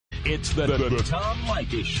It's the Tom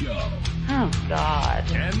Leykis Show. Oh, God.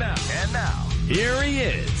 And now, here he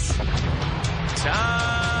is,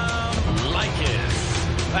 Tom Leykis.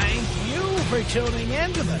 Thank you for tuning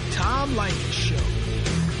in to the Tom Leykis Show.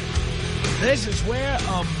 This is where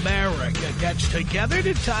America gets together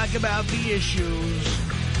to talk about the issues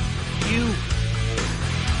you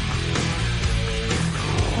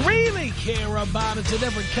really care about. It's a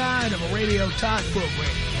different kind of a radio talk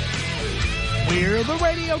program. We're the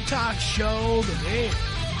radio talk show that is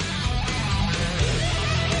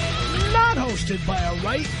not hosted by a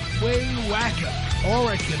right-wing wacko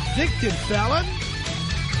or a convicted felon.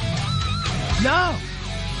 No,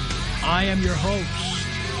 I am your host.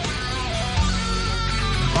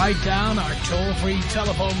 Write down our toll-free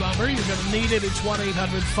telephone number. You're going to need it. It's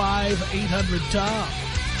 1-800-5800-TOM.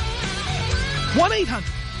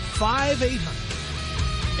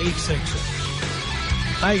 1-800-5800-866.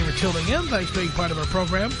 Thank you for tuning in. Thanks for being part of our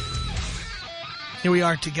program. Here we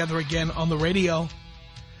are together again on the radio.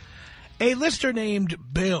 A listener named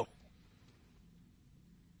Bill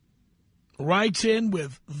writes in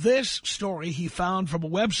with this story he found from a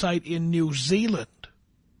website in New Zealand.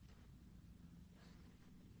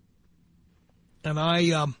 And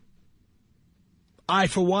I,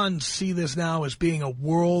 for one, see this now as being a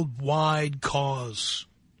worldwide cause.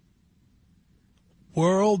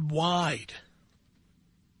 Worldwide.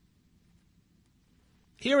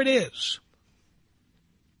 Here it is.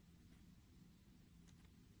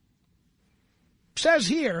 It says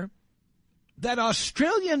here that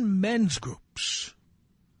Australian men's groups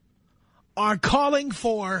are calling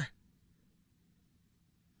for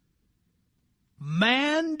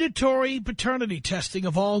mandatory paternity testing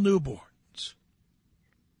of all newborns.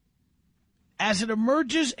 As it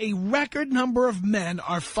emerges, a record number of men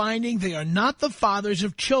are finding they are not the fathers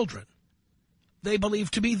of children they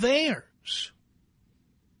believe to be theirs.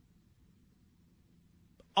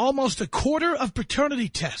 Almost a quarter of paternity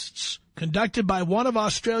tests conducted by one of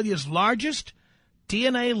Australia's largest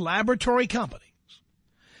DNA laboratory companies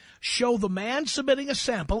show the man submitting a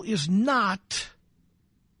sample is not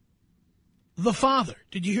the father.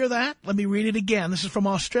 Did you hear that? Let me read it again. This is from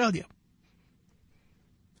Australia.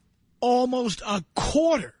 Almost a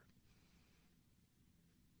quarter.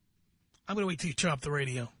 I'm going to wait till you turn up the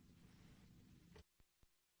radio.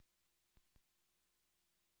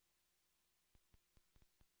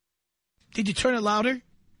 Did you turn it louder?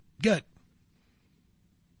 Good.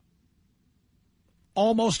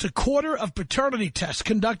 Almost a quarter of paternity tests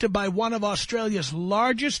conducted by one of Australia's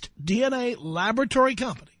largest DNA laboratory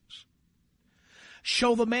companies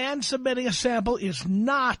show the man submitting a sample is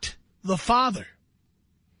not the father,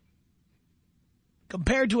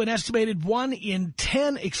 compared to an estimated 1 in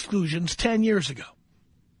 10 exclusions 10 years ago.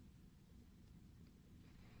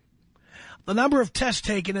 The number of tests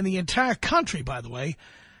taken in the entire country, by the way,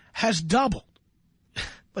 has doubled.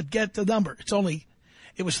 But get the number.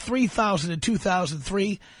 It was 3,000 in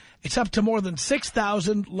 2003. It's up to more than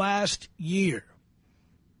 6,000 last year.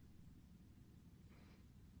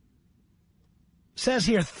 Says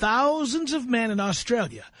here, thousands of men in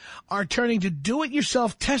Australia are turning to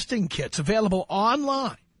do-it-yourself testing kits available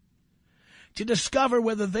online to discover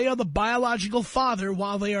whether they are the biological father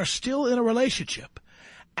while they are still in a relationship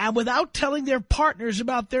and without telling their partners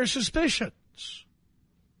about their suspicions.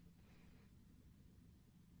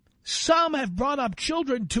 Some have brought up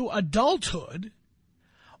children to adulthood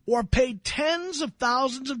or paid tens of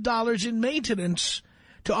thousands of dollars in maintenance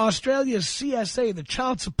to Australia's CSA, the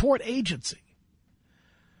Child Support Agency,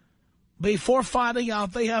 before finding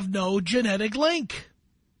out they have no genetic link.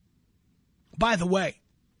 By the way,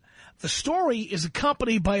 the story is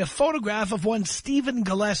accompanied by a photograph of one Stephen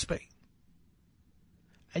Gillespie.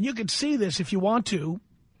 And you can see this if you want to.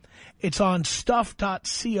 It's on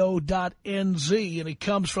stuff.co.nz, and it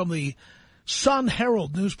comes from the Sun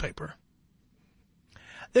Herald newspaper.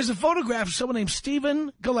 There's a photograph of someone named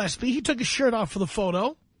Stephen Gillespie. He took his shirt off for the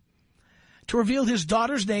photo to reveal his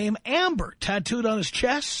daughter's name, Amber, tattooed on his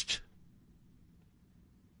chest.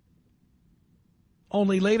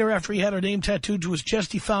 Only later, after he had her name tattooed to his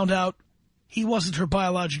chest, he found out he wasn't her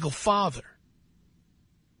biological father.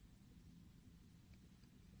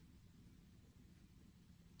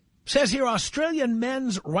 Says here, Australian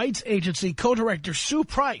men's rights agency co-director Sue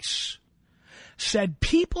Price said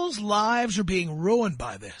people's lives are being ruined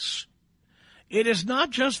by this. It is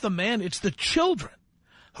not just the men, it's the children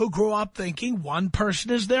who grow up thinking one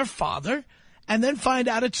person is their father and then find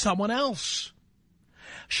out it's someone else.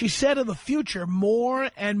 She said in the future, more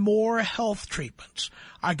and more health treatments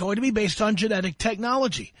are going to be based on genetic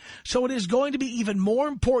technology. So it is going to be even more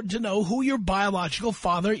important to know who your biological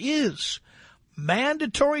father is.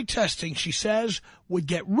 Mandatory testing, she says, would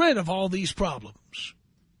get rid of all these problems.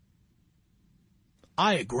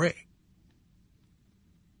 I agree.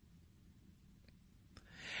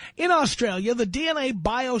 In Australia, the DNA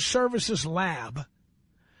Bioservices Lab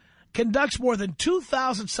conducts more than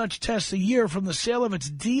 2,000 such tests a year from the sale of its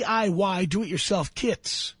DIY do-it-yourself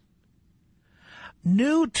kits.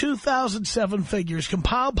 New 2007 figures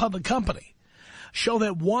compiled by the company show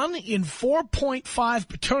that 1 in 4.5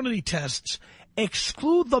 paternity tests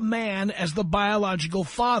exclude the man as the biological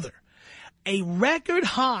father, a record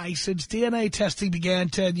high since DNA testing began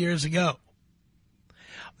 10 years ago.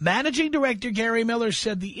 Managing Director Gary Miller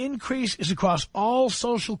said the increase is across all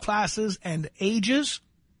social classes and ages.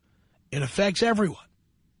 It affects everyone.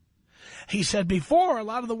 He said before, a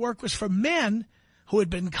lot of the work was for men who had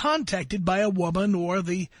been contacted by a woman or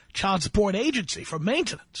the child support agency for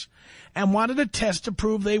maintenance and wanted a test to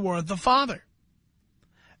prove they weren't the father.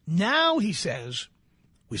 Now, he says,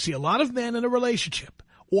 we see a lot of men in a relationship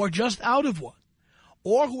or just out of one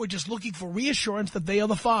or who are just looking for reassurance that they are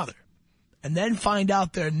the father and then find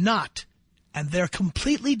out they're not and they're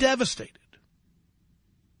completely devastated.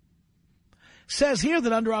 Says here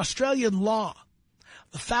that under Australian law,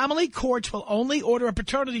 the family courts will only order a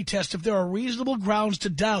paternity test if there are reasonable grounds to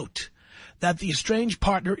doubt that the estranged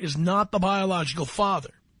partner is not the biological father.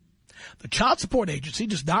 The child support agency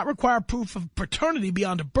does not require proof of paternity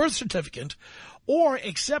beyond a birth certificate or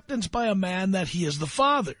acceptance by a man that he is the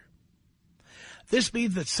father. This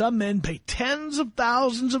means that some men pay tens of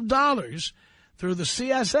thousands of dollars through the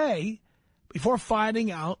CSA before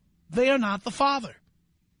finding out they are not the father,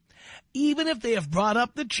 even if they have brought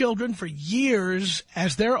up the children for years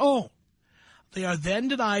as their own. They are then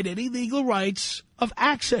denied any legal rights of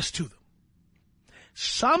access to them.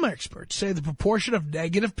 Some experts say the proportion of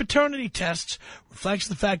negative paternity tests reflects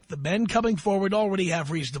the fact that the men coming forward already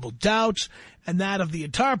have reasonable doubts, and that of the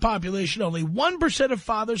entire population, only 1% of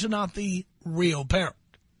fathers are not the real parent.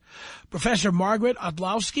 Professor Margaret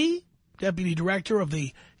Odlowski, Deputy Director of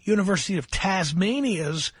the University of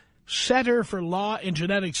Tasmania's Center for Law and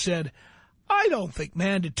Genetics, said, I don't think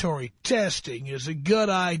mandatory testing is a good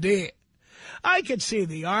idea. I can see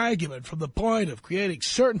the argument from the point of creating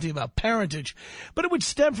certainty about parentage, but it would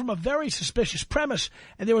stem from a very suspicious premise,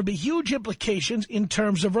 and there would be huge implications in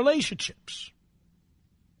terms of relationships.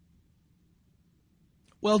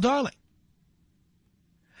 Well, darling,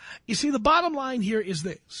 you see, the bottom line here is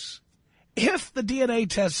this. If the DNA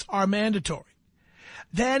tests are mandatory,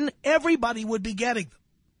 then everybody would be getting them.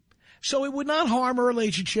 So it would not harm a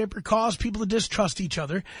relationship or cause people to distrust each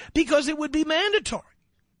other because it would be mandatory.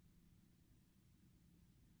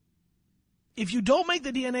 If you don't make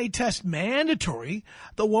the DNA test mandatory,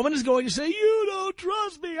 the woman is going to say, you don't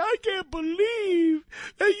trust me. I can't believe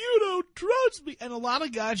that you don't trust me. And a lot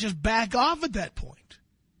of guys just back off at that point.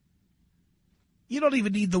 You don't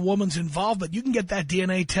even need the woman's involvement. You can get that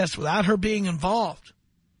DNA test without her being involved.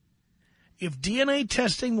 If DNA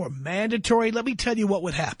testing were mandatory, let me tell you what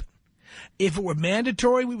would happen. If it were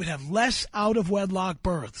mandatory, we would have less out-of-wedlock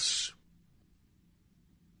births.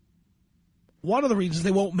 One of the reasons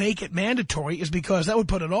they won't make it mandatory is because that would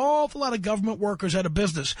put an awful lot of government workers out of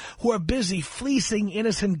business who are busy fleecing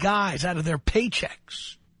innocent guys out of their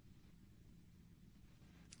paychecks.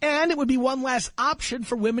 And it would be one less option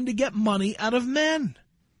for women to get money out of men.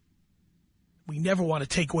 We never want to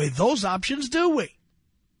take away those options, do we?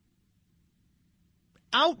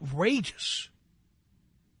 Outrageous.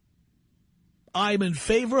 I'm in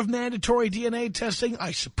favor of mandatory DNA testing.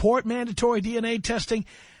 I support mandatory DNA testing.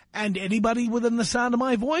 And anybody within the sound of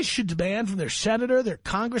my voice should demand from their senator, their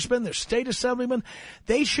congressman, their state assemblyman,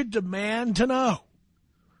 they should demand to know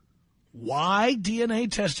why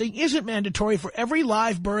DNA testing isn't mandatory for every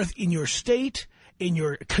live birth in your state, in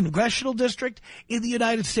your congressional district, in the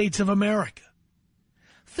United States of America.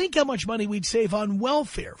 Think how much money we'd save on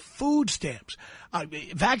welfare, food stamps,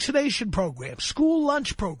 vaccination programs, school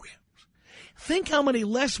lunch programs. Think how many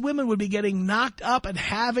less women would be getting knocked up and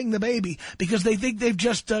having the baby because they think they've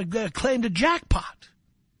just claimed a jackpot.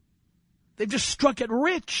 They've just struck it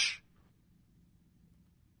rich.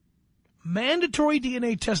 Mandatory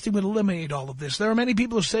DNA testing would eliminate all of this. There are many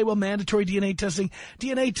people who say, well, mandatory DNA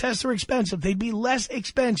tests are expensive. They'd be less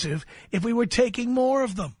expensive if we were taking more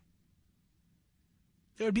of them.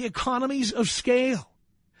 There would be economies of scale.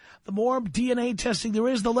 The more DNA testing there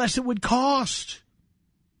is, the less it would cost.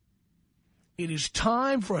 It is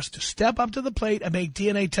time for us to step up to the plate and make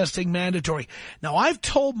DNA testing mandatory. Now, I've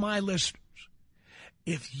told my listeners,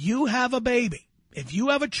 if you have a baby, if you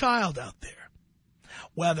have a child out there,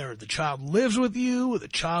 whether the child lives with you or the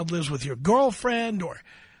child lives with your girlfriend or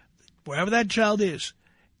wherever that child is,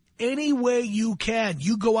 Any way you can,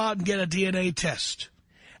 you go out and get a DNA test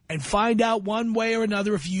and find out one way or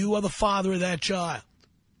another if you are the father of that child.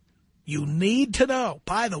 You need to know.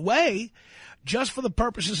 By the way, just for the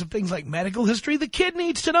purposes of things like medical history, the kid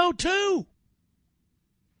needs to know, too.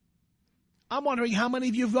 I'm wondering how many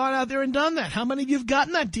of you have gone out there and done that. How many of you have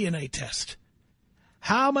gotten that DNA test?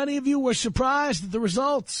 How many of you were surprised at the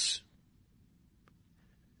results?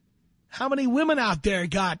 How many women out there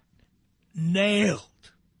got nailed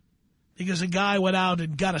because a guy went out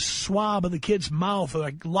and got a swab of the kid's mouth or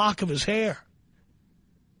a lock of his hair?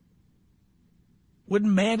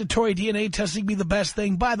 Wouldn't mandatory DNA testing be the best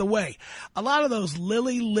thing? By the way, a lot of those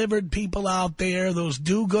lily-livered people out there, those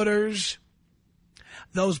do-gooders,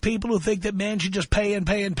 those people who think that men should just pay and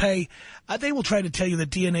pay and pay, they will try to tell you that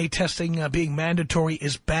DNA testing being mandatory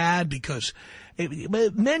is bad because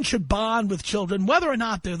men should bond with children whether or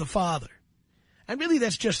not they're the father. And really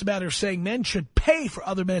that's just a matter of saying men should pay for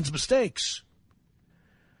other men's mistakes.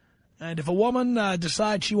 And if a woman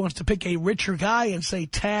decides she wants to pick a richer guy and say,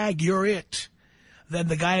 tag, you're it, then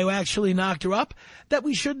the guy who actually knocked her up, that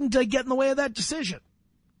we shouldn't get in the way of that decision.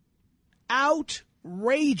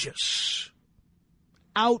 Outrageous.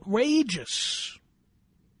 Outrageous.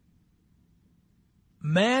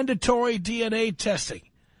 Mandatory DNA testing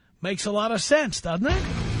makes a lot of sense, doesn't it?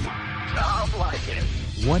 Tom Leykis.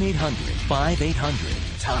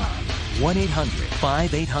 1-800-5800-TOM.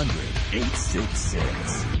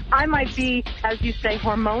 1-800-5800-866. I might be, as you say,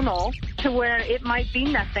 hormonal to where it might be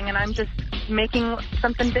nothing, and I'm just making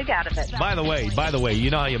something big out of it. By the way,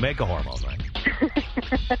 you know how you make a hormone, right?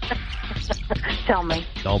 Tell me.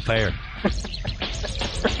 Don't pay her.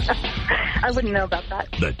 I wouldn't know about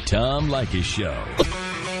that. The Tom Leykis Show.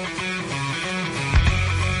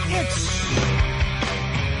 It's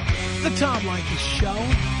the Tom Leykis Show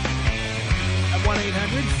at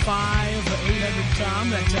 1-800-5800-TOM.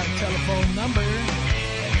 That's our telephone number.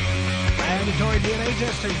 Mandatory DNA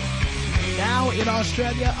testing. Now in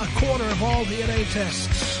Australia, a quarter of all DNA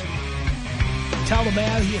tests. Tell the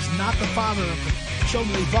man he is not the father of the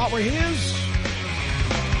children he thought were his.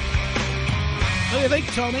 What do you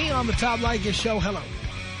think, Tony, on the Tom Leykis Show? Hello.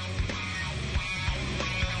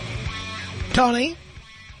 Tony?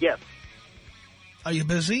 Yes. Are you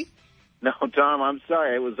busy? No, Tom, I'm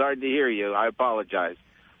sorry. It was hard to hear you. I apologize.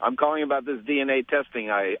 I'm calling about this DNA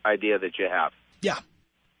testing idea that you have. Yeah.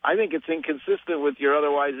 I think it's inconsistent with your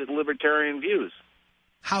otherwise libertarian views.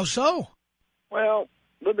 How so? Well,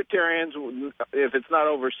 libertarians, if it's not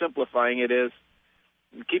oversimplifying it, is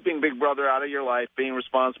keeping Big Brother out of your life, being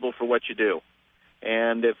responsible for what you do.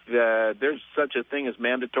 And if there's such a thing as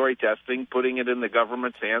mandatory testing, putting it in the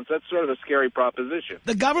government's hands, that's sort of a scary proposition.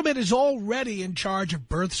 The government is already in charge of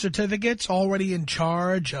birth certificates, already in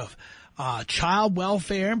charge of child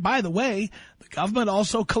welfare. And by the way, the government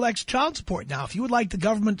also collects child support. Now, if you would like the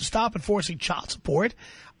government to stop enforcing child support,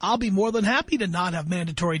 I'll be more than happy to not have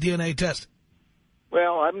mandatory DNA testing.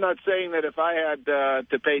 Well, I'm not saying that if I had to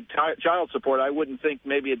pay child support, I wouldn't think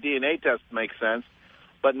maybe a DNA test makes sense.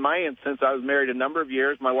 But in my instance, I was married a number of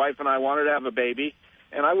years. My wife and I wanted to have a baby.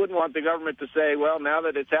 And I wouldn't want the government to say, well, now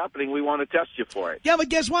that it's happening, we want to test you for it. Yeah, but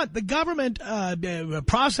guess what? The government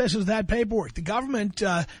processes that paperwork. The government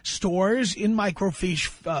stores in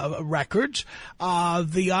microfiche records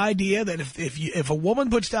the idea that if a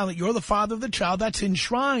woman puts down that you're the father of the child, that's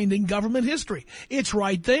enshrined in government history. It's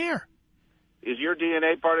right there. Is your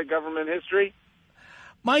DNA part of government history?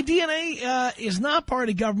 My DNA is not part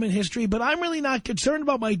of government history, but I'm really not concerned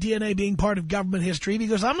about my DNA being part of government history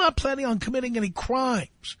because I'm not planning on committing any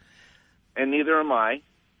crimes. And neither am I.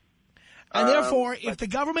 And therefore, if the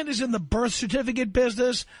government is in the birth certificate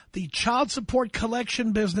business, the child support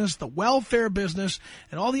collection business, the welfare business,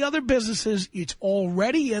 and all the other businesses it's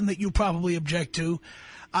already in that you probably object to,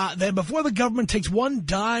 then before the government takes one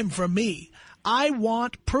dime from me, I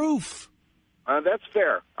want proof. That's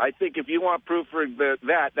fair. I think if you want proof for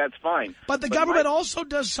that's fine. But the government also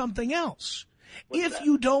does something else. If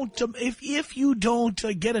you don't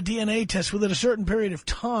get a DNA test within a certain period of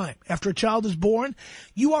time after a child is born,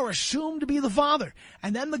 you are assumed to be the father.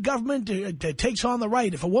 And then the government takes on the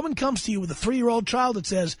right. If a woman comes to you with a 3-year-old child that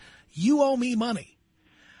says, you owe me money,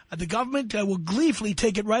 the government will gleefully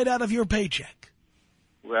take it right out of your paycheck.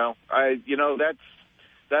 Well,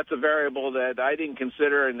 that's a variable that I didn't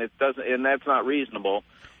consider, and that's not reasonable.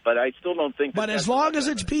 But I still don't think. But as long as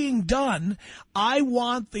it's being done, I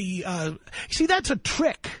want the. See, that's a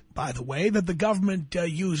trick, by the way, that the government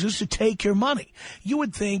uses to take your money. You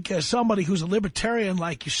would think somebody who's a libertarian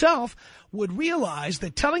like yourself would realize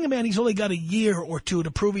that telling a man he's only got a year or two to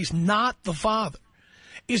prove he's not the father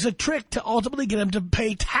is a trick to ultimately get him to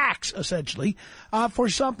pay tax, essentially, for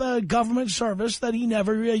some government service that he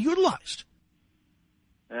never utilized.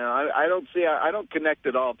 I don't connect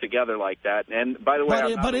it all together like that. And by the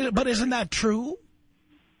way, but isn't that true?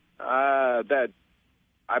 That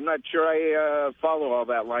I'm not sure I follow all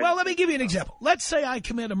that line. Well, let me give you an example. Let's say I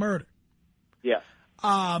commit a murder. Yeah.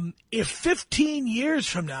 If 15 years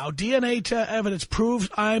from now DNA evidence proves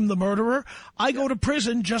I'm the murderer, I go to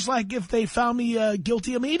prison just like if they found me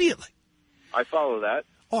guilty immediately. I follow that.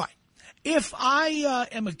 All right. If I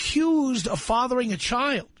am accused of fathering a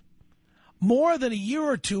child more than a year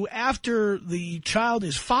or two after the child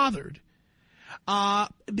is fathered,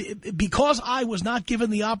 because I was not given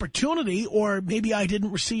the opportunity, or maybe I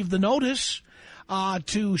didn't receive the notice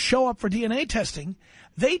to show up for DNA testing,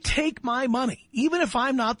 they take my money, even if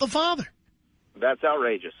I'm not the father. That's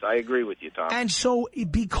outrageous. I agree with you, Tom. And so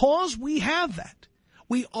because we have that,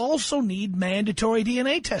 we also need mandatory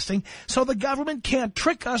DNA testing so the government can't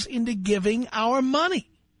trick us into giving our money.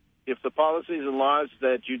 If the policies and laws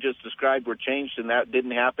that you just described were changed and that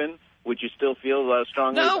didn't happen, would you still feel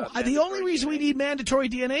strongly No, about the only reason we need mandatory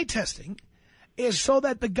DNA testing is so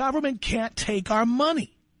that the government can't take our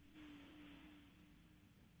money.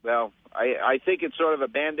 Well, I think it's sort of a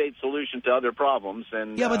Band-Aid solution to other problems.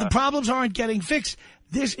 And yeah, but the problems aren't getting fixed.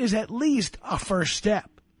 This is at least a first step.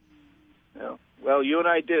 Yeah. Well, you and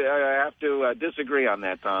I have to disagree on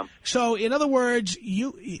that, Tom. So, in other words,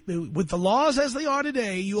 with the laws as they are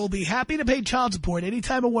today, you will be happy to pay child support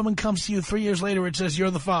anytime a woman comes to you 3 years later and says you're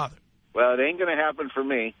the father. Well, it ain't going to happen for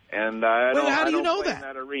me, and I don't play in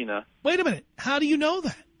that arena. Wait a minute. How do you know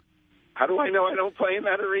that? How do I know I don't play in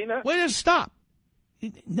that arena? Wait a minute, stop.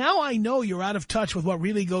 Now I know you're out of touch with what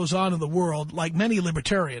really goes on in the world, like many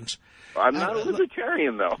libertarians. I'm not a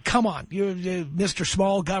libertarian, though. Come on. You're Mr.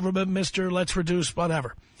 Small Government, Mr. Let's Reduce,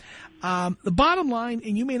 whatever. The bottom line,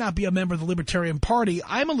 and you may not be a member of the Libertarian Party,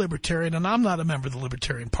 I'm a libertarian, and I'm not a member of the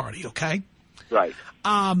Libertarian Party, okay? Right.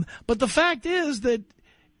 But the fact is that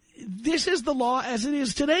this is the law as it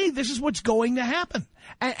is today. This is what's going to happen.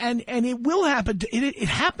 And it will happen. It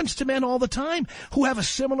happens to men all the time who have a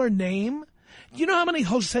similar name. Do you know how many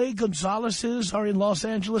Jose Gonzalez's are in Los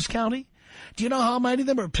Angeles County? Do you know how many of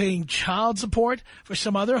them are paying child support for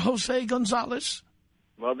some other Jose Gonzalez?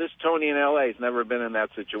 Well, this Tony in L.A. has never been in that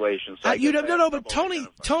situation. So but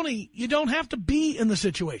Tony, you don't have to be in the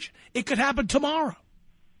situation. It could happen tomorrow.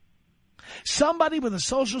 Somebody with a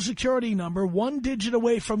Social Security number 1 digit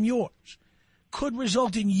away from yours could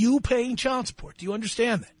result in you paying child support. Do you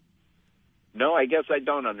understand that? No, I guess I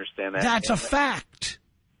don't understand that. That's a fact.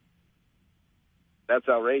 That's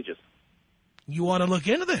outrageous. You want to look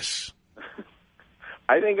into this.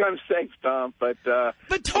 I think I'm safe, Tom, but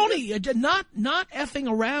Tony, not effing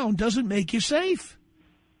around doesn't make you safe.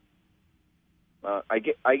 I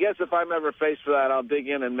guess if I'm ever faced with that, I'll dig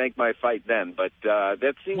in and make my fight then. But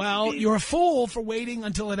that seems to be... you're a fool for waiting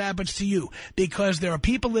until it happens to you, because there are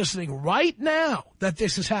people listening right now that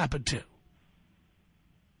this has happened to.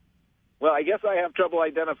 Well, I guess I have trouble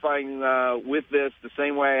identifying with this the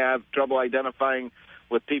same way I have trouble identifying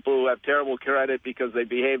with people who have terrible credit because they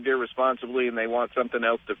behaved irresponsibly and they want something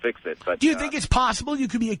else to fix it. But do you think it's possible you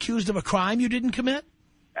could be accused of a crime you didn't commit?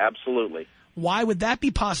 Absolutely. Why would that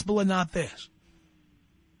be possible and not this?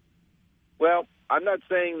 Well, I'm not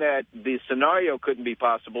saying that the scenario couldn't be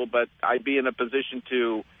possible, but I'd be in a position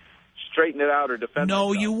to straighten it out or defend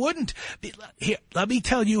myself. No, you wouldn't. Here, let me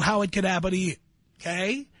tell you how it could happen to you,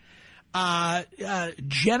 okay?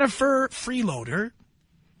 Jennifer Freeloader,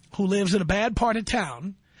 who lives in a bad part of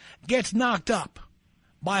town, gets knocked up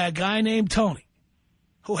by a guy named Tony,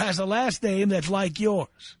 who has a last name that's like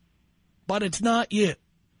yours, but it's not you.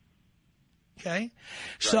 Okay? Right.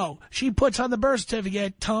 So she puts on the birth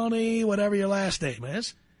certificate, Tony, whatever your last name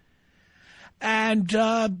is. And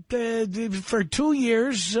for 2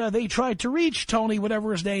 years, they tried to reach Tony,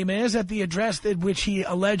 whatever his name is, at the address at which he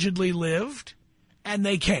allegedly lived, and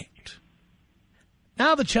they can't.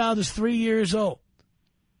 Now the child is 3 years old.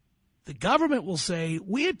 The government will say,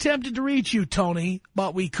 we attempted to reach you, Tony,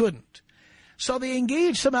 but we couldn't. So they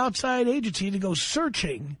engage some outside agency to go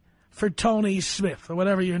searching for Tony Smith, or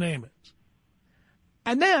whatever your name is.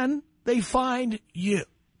 And then they find you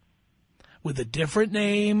with a different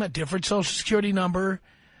name, a different Social Security number.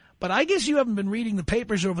 But I guess you haven't been reading the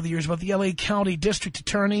papers over the years about the L.A. County District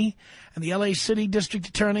Attorney and the L.A. City District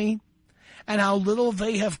Attorney and how little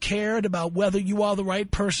they have cared about whether you are the right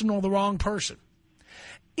person or the wrong person.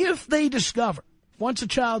 If they discover, once a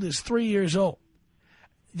child is 3 years old,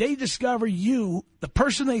 they discover you, the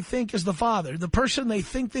person they think is the father, the person they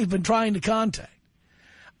think they've been trying to contact,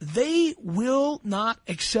 They will not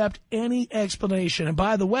accept any explanation. And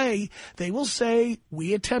by the way, they will say,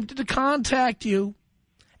 we attempted to contact you,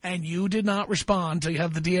 and you did not respond to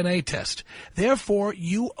have the DNA test. Therefore,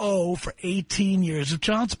 you owe for 18 years of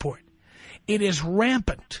child support. It is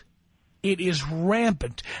rampant. It is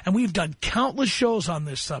rampant. And we've done countless shows on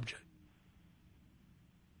this subject.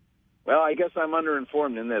 Well, I guess I'm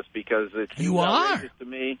underinformed in this because it seems outrageous to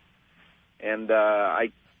me. And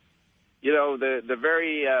the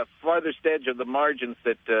very farthest edge of the margins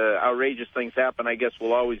that outrageous things happen, I guess,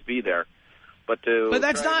 will always be there. But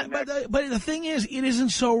that's not. But the thing is, it isn't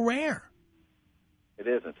so rare. It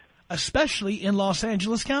isn't, especially in Los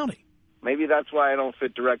Angeles County. Maybe that's why I don't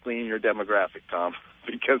fit directly in your demographic, Tom.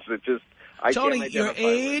 Because it just Tony, your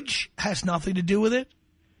age has nothing to do with it.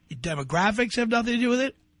 Your demographics have nothing to do with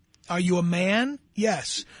it. Are you a man?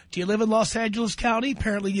 Yes. Do you live in Los Angeles County?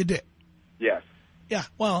 Apparently you did. Yes. Yeah,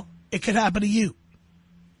 well, it could happen to you.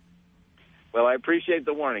 Well, I appreciate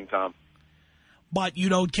the warning, Tom. But you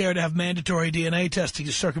don't care to have mandatory DNA testing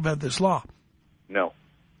to circumvent this law? No.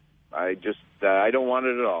 I don't want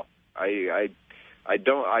it at all. I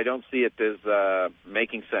don't see it as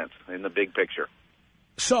making sense in the big picture.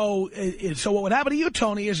 So what would happen to you,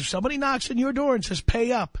 Tony, is if somebody knocks on your door and says,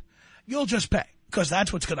 pay up, you'll just pay, because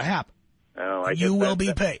that's what's going to happen. You will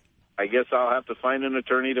be paid. I guess I'll have to find an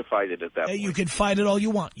attorney to fight it at that point. You can fight it all you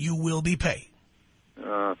want. You will be paid.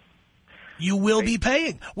 You will be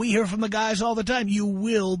paying. We hear from the guys all the time. You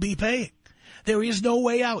will be paying. There is no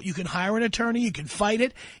way out. You can hire an attorney. You can fight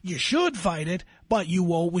it. You should fight it, but you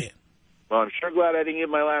won't win. Well, I'm sure glad I didn't give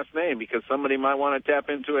my last name because somebody might want to tap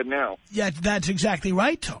into it now. Yeah, that's exactly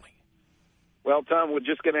right, Tony. Well, Tom, we're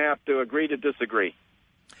just going to have to agree to disagree.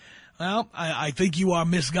 Well, I think you are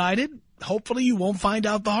misguided. Hopefully you won't find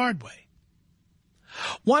out the hard way.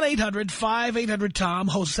 1-800-5800-TOM.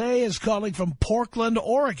 Jose is calling from Portland,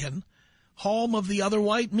 Oregon, home of the other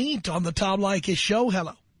white meat on the Tom Leykis show.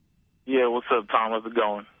 Hello. Yeah, what's up, Tom? How's it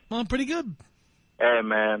going? Well, pretty good. Hey,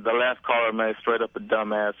 man, the last caller, man, straight up a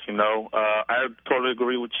dumbass, you know. I totally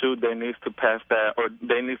agree with you. They need to pass that, or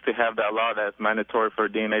they need to have that law that's mandatory for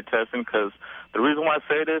DNA testing, because the reason why I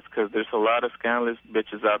say this, because there's a lot of scandalous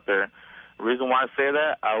bitches out there. The reason why I say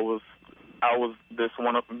that, I was this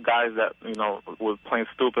one of the guys that, you know, was playing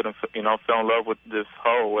stupid and, you know, fell in love with this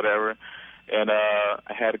hoe or whatever, and I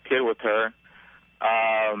had a kid with her.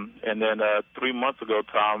 And then 3 months ago,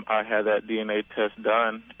 Tom, I had that DNA test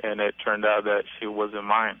done, and it turned out that she wasn't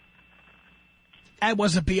mine. And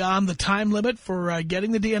was it beyond the time limit for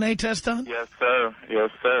getting the DNA test done? Yes, sir.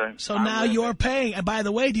 Yes, sir. So now you're paying. And by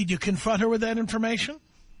the way, did you confront her with that information?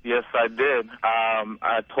 Yes, I did.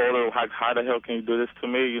 I told her, how the hell can you do this to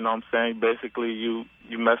me? You know what I'm saying? Basically, you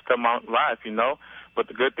messed up my life, you know? But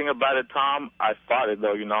the good thing about it, Tom, I fought it,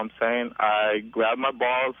 though, you know what I'm saying? I grabbed my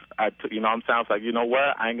balls. You know what I'm saying? I was like, you know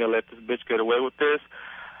what? I ain't going to let this bitch get away with this.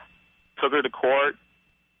 Took her to court.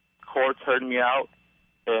 Courts heard me out.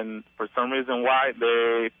 And for some reason why,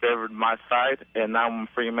 they favored my side. And now I'm a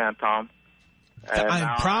free man, Tom.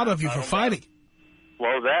 I'm proud of you for fighting.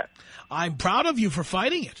 What was that? I'm proud of you for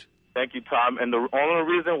fighting it. Thank you, Tom. And the only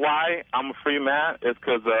reason why I'm a free man is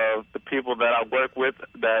because of the people that I work with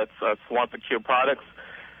that's Swan Secure Products.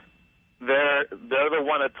 They're the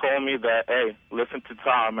one that told me that, hey, listen to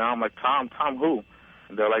Tom. And I'm like, Tom who?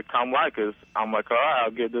 And they're like, Tom Leykis. I'm like, all right,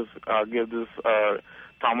 I'll give this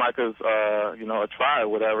Tom Leykis, a try or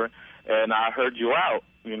whatever. And I heard you out,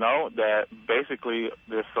 you know, that basically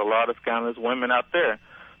there's a lot of scandalous women out there.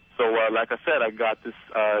 So, like I said, I got this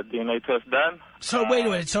DNA test done. So, wait a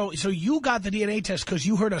minute. So you got the DNA test because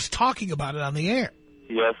you heard us talking about it on the air?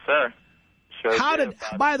 Yes, sir. Sure.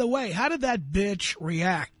 By the way, how did that bitch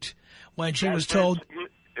react when she was told?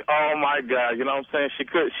 Oh, my God. You know what I'm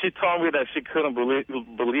saying? She told me that she couldn't believe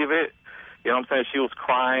it. You know what I'm saying? She was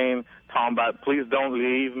crying, talking about, please don't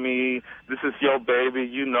leave me. This is your baby.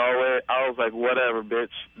 You know it. I was like, whatever,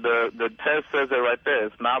 bitch. The test says it right there.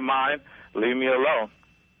 It's not mine. Leave me alone.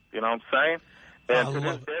 You know what I'm saying? And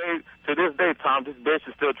to this day, Tom, this bitch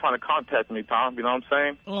is still trying to contact me, Tom. You know what I'm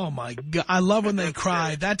saying? Oh, my God. I love when they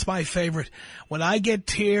cry. That's my favorite. When I get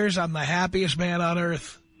tears, I'm the happiest man on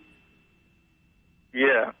earth.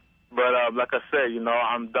 Yeah. But like I said, you know,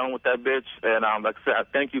 I'm done with that bitch. And like I said, I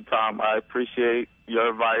thank you, Tom. I appreciate your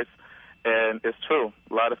advice. And it's true.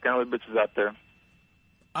 A lot of scandalous bitches out there.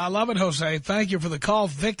 I love it, Jose. Thank you for the call.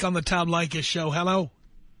 Vic on the Tom Leykis show. Hello.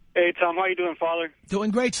 Hey, Tom, how you doing, Father?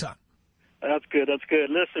 Doing great, son. That's good, that's good.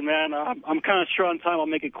 Listen, man, I'm kind of short on time. I'll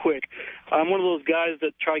make it quick. I'm one of those guys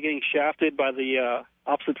that try getting shafted by the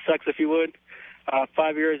opposite sex, if you would.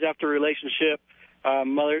 5 years after a relationship,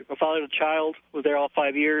 father of a child, was there all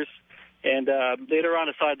 5 years. And later on,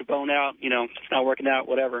 decided to bone out. You know, it's not working out,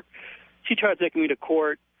 whatever. She tried taking me to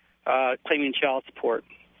court, claiming child support.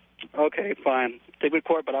 Okay, fine. Take me to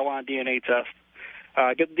court, but I want a DNA test.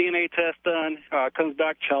 Get the DNA test done. Comes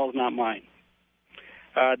back, child's not mine.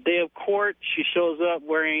 Day of court, she shows up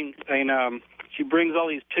wearing, and she brings all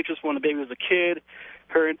these pictures from when the baby was a kid,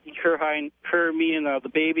 her, me, and the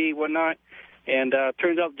baby, whatnot. And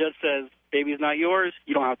turns out the judge says, baby's not yours,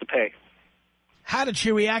 you don't have to pay. How did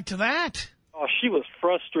she react to that? Oh, she was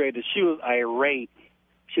frustrated. She was irate.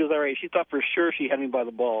 She thought for sure she had me by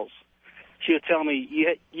the balls. She would tell me,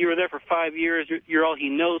 you were there for 5 years, you're all he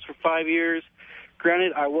knows for 5 years.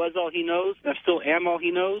 Granted, I was all he knows, and I still am all he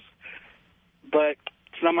knows, but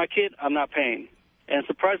it's not my kid, I'm not paying. And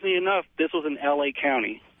surprisingly enough, this was in L.A.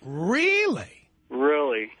 County. Really?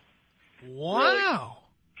 Really. Wow.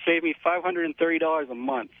 Really. Saved me $530 a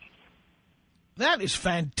month. That is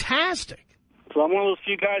fantastic. So I'm one of those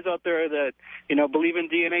few guys out there that, you know, believe in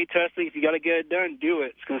DNA testing. If you got to get it done, do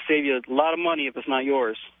it. It's going to save you a lot of money if it's not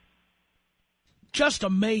yours. Just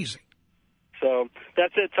amazing. So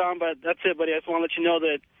that's it, Tom. But that's it, buddy. I just want to let you know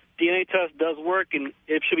that DNA test does work, and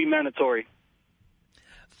it should be mandatory.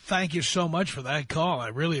 Thank you so much for that call. I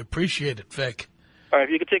really appreciate it, Vic. All right,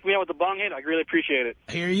 if you could take me out with the bong hit, I'd really appreciate it.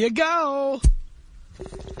 Here you go.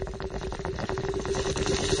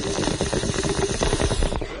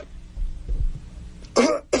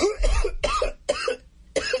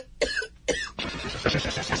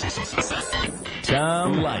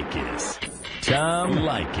 Tom Leykis. Tom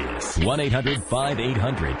Leykis.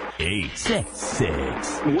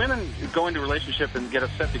 1-800-5800-866. Women go into a relationship and get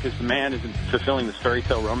upset because the man isn't fulfilling this fairy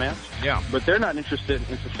tale romance. Yeah. But they're not interested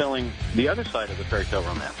in fulfilling the other side of the fairy tale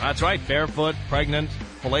romance. That's right. Barefoot, pregnant,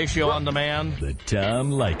 fellatio on demand. The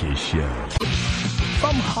Tom Leykis Show.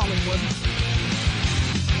 From Hollywood.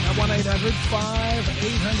 At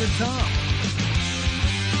 1-800-5800-TOM.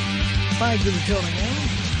 Thank you for tuning in.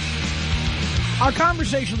 Our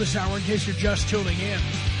conversation this hour, in case you're just tuning in,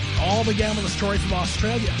 all began with a story from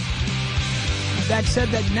Australia that said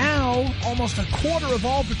that now almost a quarter of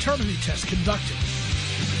all paternity tests conducted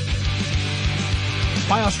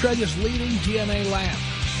by Australia's leading DNA lab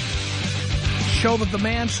show that the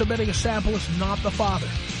man submitting a sample is not the father.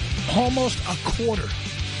 Almost a quarter.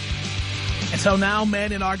 And so now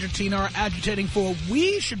men in Argentina are agitating for what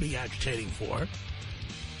we should be agitating for,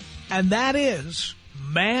 and that is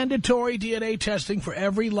mandatory DNA testing for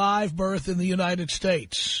every live birth in the United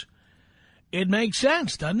States. It makes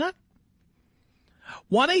sense, doesn't it?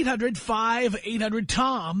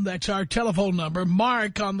 1-800-5800-TOM. That's our telephone number.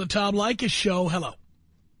 Mark on the Tom Leykis Show. Hello.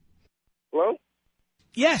 Hello?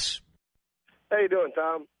 Yes. How you doing,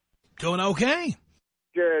 Tom? Doing okay.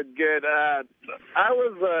 Good, good. I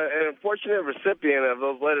was an unfortunate recipient of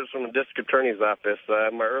those letters from the district attorney's office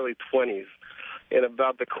in my early 20s. In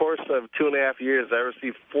about the course of 2.5 years, I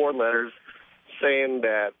received 4 letters saying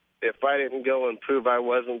that if I didn't go and prove I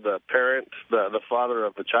wasn't the parent, the father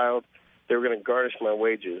of the child, they were going to garnish my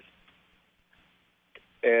wages.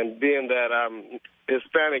 And being that I'm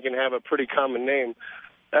Hispanic and have a pretty common name,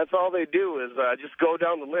 that's all they do is just go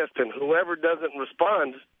down the list, and whoever doesn't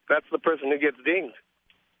respond, that's the person who gets dinged.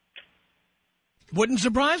 Wouldn't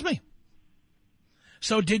surprise me.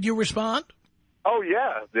 So did you respond? Oh,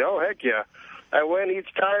 yeah. Oh, heck yeah. I went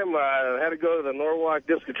each time. I had to go to the Norwalk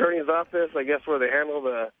District Attorney's office, I guess, where they handle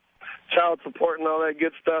the child support and all that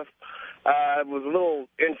good stuff. It was a little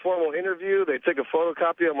informal interview. They took a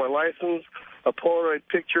photocopy of my license, a Polaroid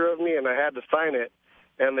picture of me, and I had to sign it.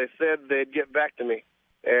 And they said they'd get back to me.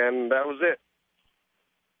 And that was it.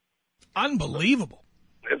 Unbelievable.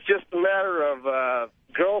 It's just a matter of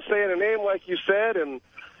girls saying a name like you said, and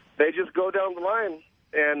they just go down the line.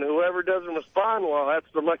 And whoever doesn't respond, well, that's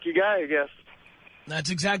the lucky guy, I guess.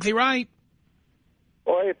 That's exactly right.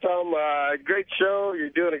 Well, hey, Tom, great show.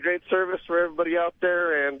 You're doing a great service for everybody out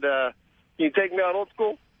there. And can you take me out old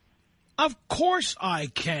school? Of course I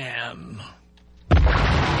can.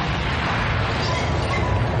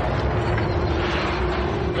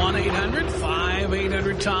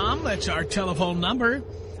 1-800-5800-TOM. That's our telephone number.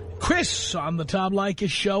 Chris on the Tom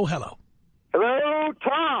Leykis Show. Hello. Hello,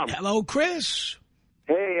 Tom. Hello, Chris.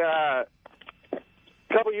 Hey, a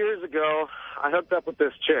couple years ago, I hooked up with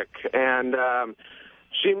this chick, and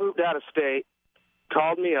she moved out of state,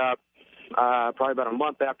 called me up probably about a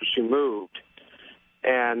month after she moved,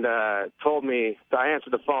 and told me, I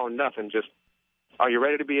answered the phone, nothing, just, are you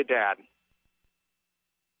ready to be a dad?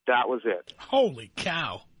 That was it. Holy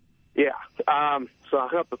cow. Yeah. So I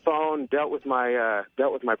hung up the phone, dealt with my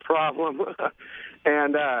problem,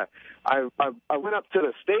 and I went up to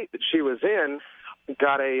the state that she was in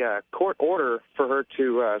got a court order for her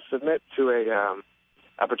to submit to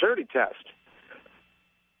a paternity test.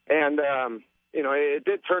 And, it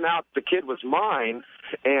did turn out the kid was mine.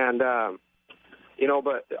 And,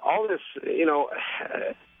 but all this,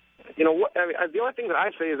 what, I mean, the only thing that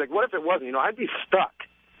I say is, like, what if it wasn't? I'd be stuck.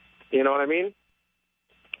 You know what I mean?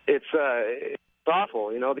 It's awful.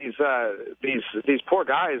 These poor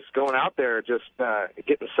guys going out there just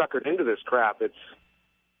getting suckered into this crap.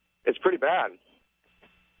 It's pretty bad.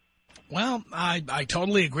 Well, I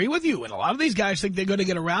totally agree with you. And a lot of these guys think they're going to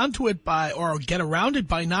get around to it by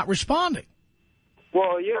not responding.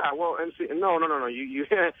 Well, yeah. Well, and see, no. You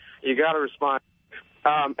got to respond.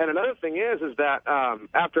 And another thing is that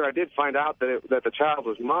after I did find out that the child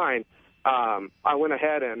was mine, I went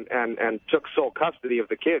ahead and took sole custody of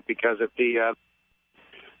the kid, because if he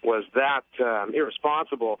was that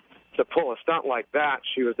irresponsible to pull a stunt like that,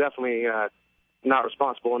 she was definitely not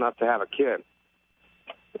responsible enough to have a kid.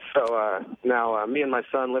 So now me and my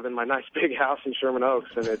son live in my nice big house in Sherman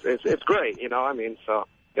Oaks, and it's great, so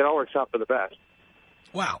it all works out for the best.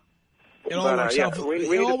 Wow. It all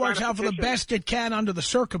works out for the best it can under the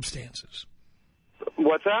circumstances.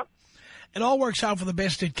 What's that? It all works out for the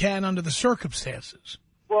best it can under the circumstances.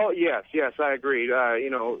 Well, yes, I agree.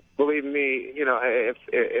 Believe me,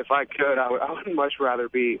 if I could, I would much rather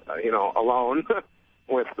be, alone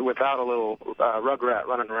without a little rugrat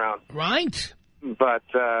running around. Right. But,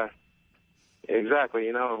 exactly,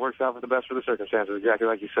 it works out for the best for the circumstances, exactly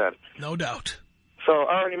like you said. No doubt. So,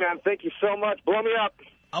 all righty, man, thank you so much. Blow me up.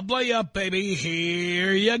 I'll blow you up, baby.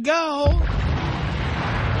 Here you go.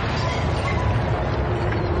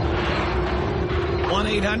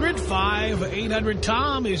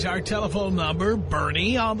 1-800-5800-TOM is our telephone number.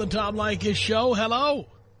 Bernie on the Tom Leykis show. Hello.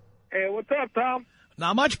 Hey, what's up, Tom?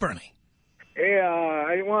 Not much, Bernie. Hey,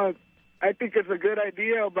 I think it's a good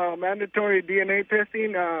idea about mandatory DNA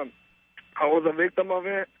testing. I was a victim of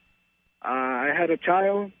it. I had a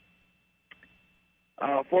child.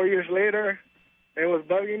 4 years later, it was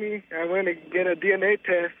bugging me. I went to get a DNA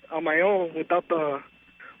test on my own without the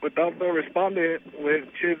respondent,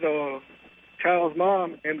 which is the child's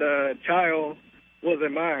mom, and the child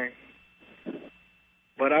wasn't mine.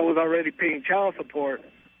 But I was already paying child support.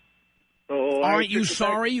 So aren't you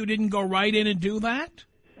sorry you didn't go right in and do that?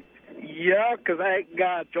 Yeah, because I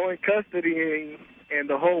got joint custody and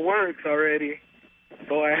the whole works already.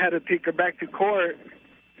 So I had to take her back to court.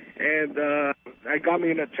 And I got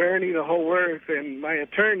me an attorney, the whole works, and my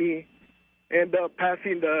attorney ended up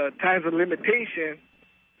passing the times of limitation.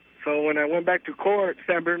 So when I went back to court,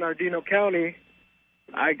 San Bernardino County,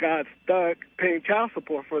 I got stuck paying child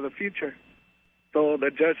support for the future. So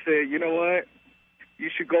the judge said, you know what,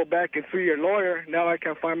 you should go back and sue your lawyer. Now I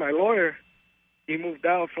can find my lawyer. He moved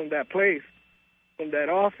out from that place, from that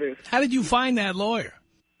office. How did you find that lawyer?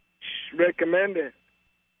 Recommended.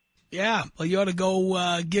 Yeah, well, you ought to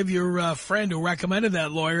go give your friend who recommended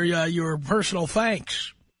that lawyer your personal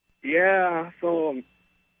thanks. Yeah, so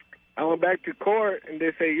I went back to court, and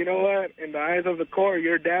they say, you know what, in the eyes of the court,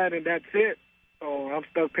 you're dad, and that's it. So I'm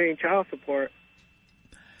stuck paying child support.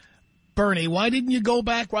 Bernie, why didn't you go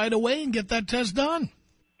back right away and get that test done?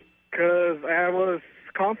 Because I was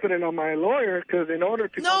confident on my lawyer, because in order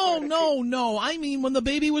to... No, I mean when the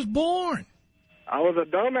baby was born. I was a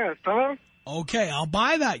dumbass, Tom. Okay, I'll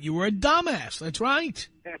buy that. You were a dumbass. That's right.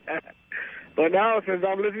 But now, since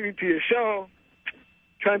I'm listening to your show,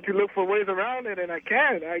 trying to look for ways around it, and I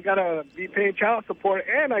can't. I got to be paying child support,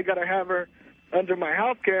 and I got to have her under my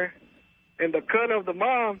health care. And the cut of the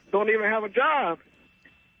mom don't even have a job.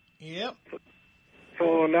 Yep.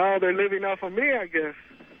 So now they're living off of me, I guess.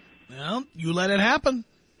 Well, you let it happen.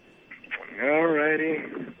 All righty.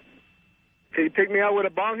 Can you take me out with a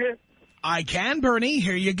bong hit? I can, Bernie.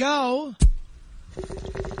 Here you go.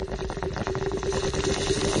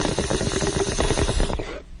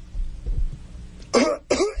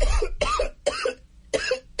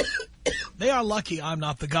 They are lucky I'm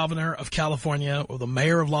not the governor of California or the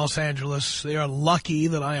mayor of Los Angeles. They are lucky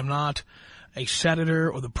that I am not a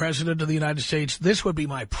senator or the president of the United States. This would be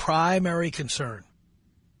my primary concern,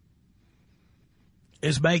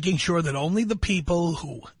 is making sure that only the people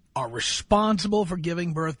who are responsible for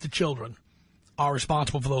giving birth to children are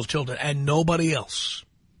responsible for those children and nobody else.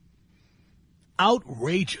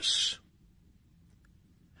 Outrageous.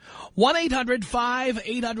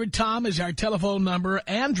 1-800-5800-TOM is our telephone number.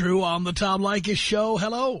 Andrew on the Tom Leykis show.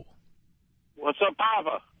 Hello. What's up,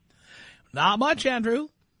 Papa? Not much, Andrew.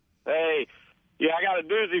 Hey, yeah, I got a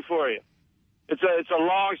doozy for you. It's a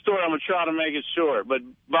long story. I'm going to try to make it short. But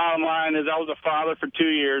bottom line is I was a father for 2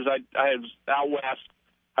 years. I was out west.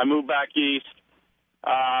 I moved back east.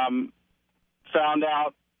 found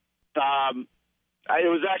out it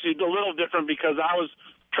was actually a little different because I was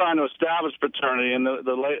trying to establish paternity, and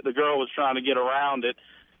the girl was trying to get around it.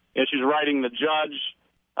 And she's writing the judge.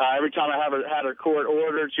 Every time I had her court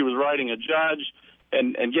ordered, she was writing a judge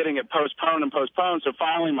and getting it postponed and postponed. So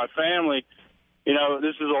finally my family, you know,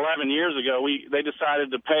 this is 11 years ago, they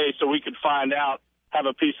decided to pay so we could find out, have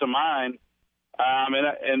a peace of mind,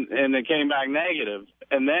 and it came back negative.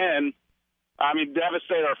 And then, I mean,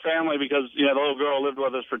 devastated our family because, you know, the little girl lived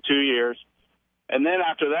with us for 2 years. And then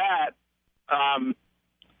after that,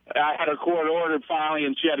 I had her court ordered finally,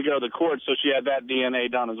 and she had to go to the court, so she had that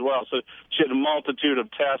DNA done as well. So she had a multitude of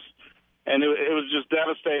tests, and it was just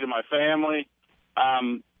devastating my family.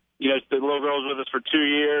 You know, the little girl was with us for 2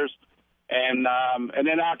 years, and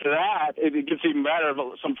then after that, it gets even better.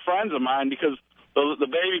 Some friends of mine, because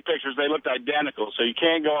the baby pictures, they looked identical, so you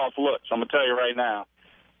can't go off looks. I'm going to tell you right now.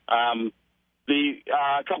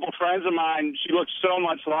 A couple friends of mine, she looked so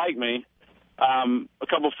much like me. A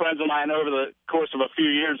couple friends of mine over the course of a few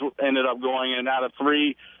years ended up going in. Out of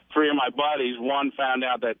three of my buddies, one found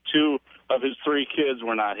out that 2 of his 3 kids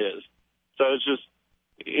were not his. So it's just,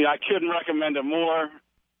 you know, I couldn't recommend it more.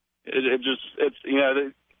 It's you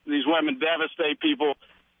know, these women devastate people.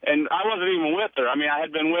 And I wasn't even with her. I mean, I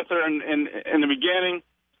had been with her in the beginning,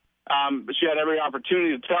 but she had every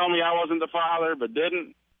opportunity to tell me I wasn't the father, but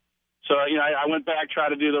didn't. So, you know, I went back, tried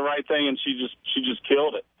to do the right thing, and she just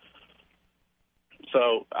killed it.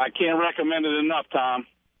 So I can't recommend it enough, Tom.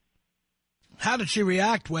 How did she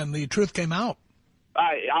react when the truth came out?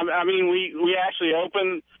 I mean, we actually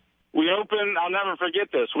opened. I'll never forget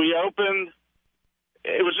this. We opened.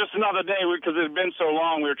 It was just another day because it had been so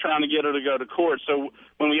long. We were trying to get her to go to court. So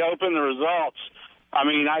when we opened the results, I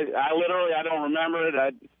mean, I literally, I don't remember it. I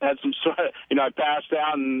had some sort of, you know, I passed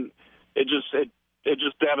out, and it just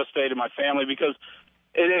devastated my family because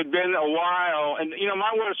it had been a while. And, you know,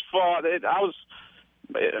 my worst fault,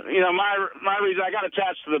 you know, my reason, I got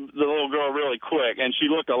attached to the little girl really quick, and she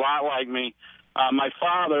looked a lot like me. My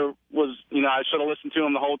father was, you know, I should have listened to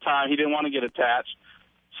him the whole time. He didn't want to get attached.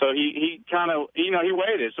 So he kind of, you know, he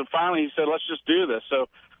waited. So finally he said, let's just do this. So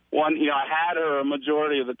you know, I had her a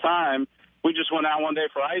majority of the time. We just went out one day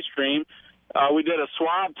for ice cream. We did a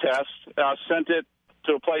swab test, sent it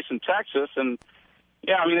to a place in Texas, and,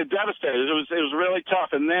 yeah, I mean, it devastated. It was really tough.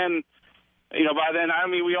 And then, you know, by then, I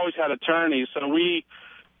mean, we always had attorneys, so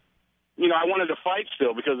you know, I wanted to fight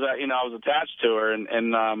still because, you know, I was attached to her,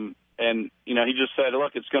 and you know, he just said,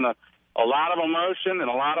 look, it's going to, a lot of emotion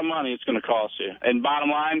and a lot of money it's going to cost you. And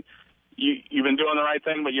bottom line, you've been doing the right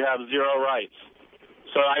thing, but you have 0 rights.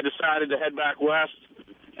 So I decided to head back west.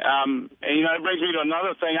 And, you know, it brings me to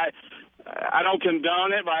another thing. I don't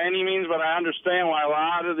condone it by any means, but I understand why a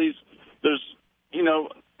lot of these, there's, you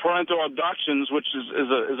know, parental abductions, which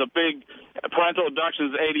is a big, parental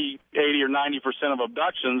abductions, 80 or 90% of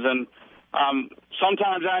abductions, and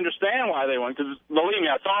sometimes I understand why they went, because believe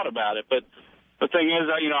me, I thought about it, but the thing is,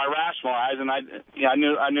 you know, I rationalized, and I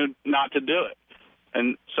knew not to do it,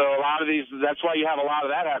 and so a lot of these, that's why you have a lot of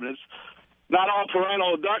that happening. Not all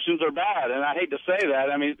parental abductions are bad, and I hate to say that.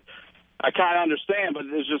 I mean, I kind of understand, but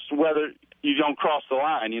it's just whether you don't cross the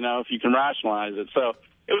line, you know, if you can rationalize it. So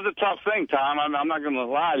it was a tough thing, Tom. I'm not going to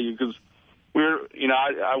lie to you because you know,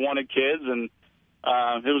 I wanted kids, and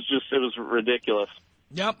it was ridiculous.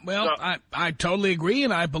 Yep, well, so, I totally agree,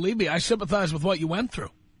 and believe me, I sympathize with what you went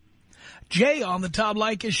through. Jay on the Tom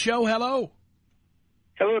Leykis show, hello.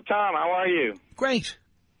 Hello, Tom. How are you? Great.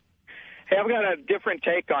 Hey, I've got a different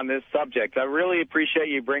take on this subject. I really appreciate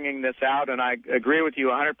you bringing this out, and I agree with you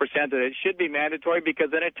 100% that it should be mandatory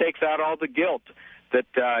because then it takes out all the guilt that,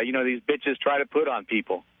 you know, these bitches try to put on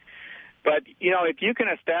people. But, you know, if you can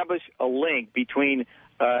establish a link between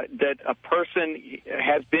that a person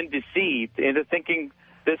has been deceived into thinking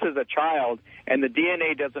this is a child and the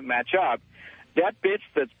DNA doesn't match up, that bitch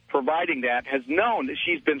that's providing that has known that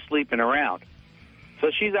she's been sleeping around.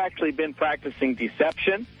 So she's actually been practicing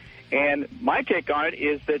deception. And my take on it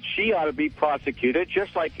is that she ought to be prosecuted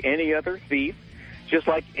just like any other thief, just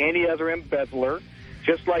like any other embezzler,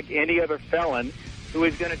 just like any other felon who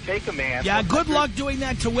is going to take a man. Yeah, good luck doing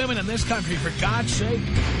that to women in this country, for God's sake.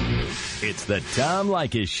 It's the Tom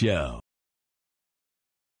Leykis Show.